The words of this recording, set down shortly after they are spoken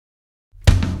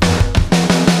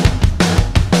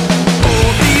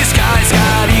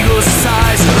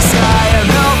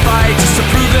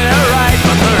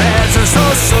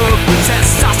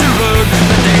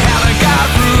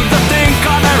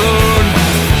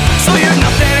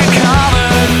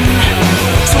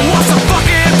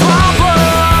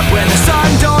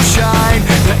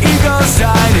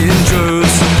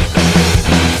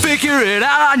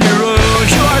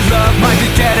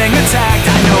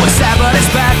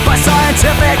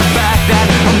scientific fact that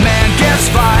a man gets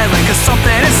violent cause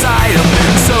something inside him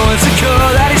is so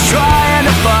insecure that he's trying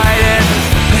to fight it.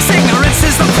 His ignorance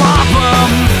is the problem.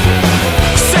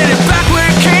 Send it back where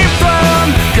it came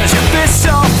from, cause your fists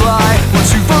don't fly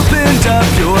once you've opened up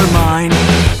your mind.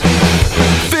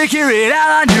 Figure it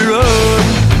out on your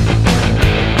own.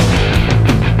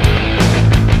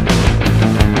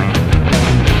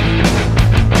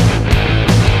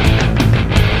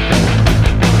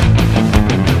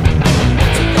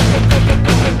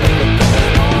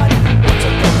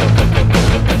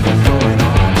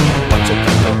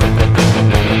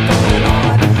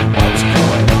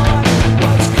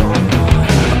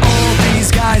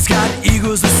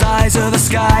 The size of the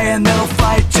sky, and they'll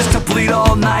fight just to bleed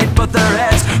all night, but their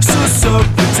heads so soaked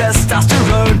with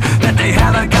testosterone that they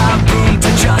haven't got room to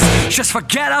just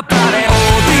forget about it.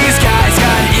 All these guys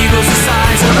got egos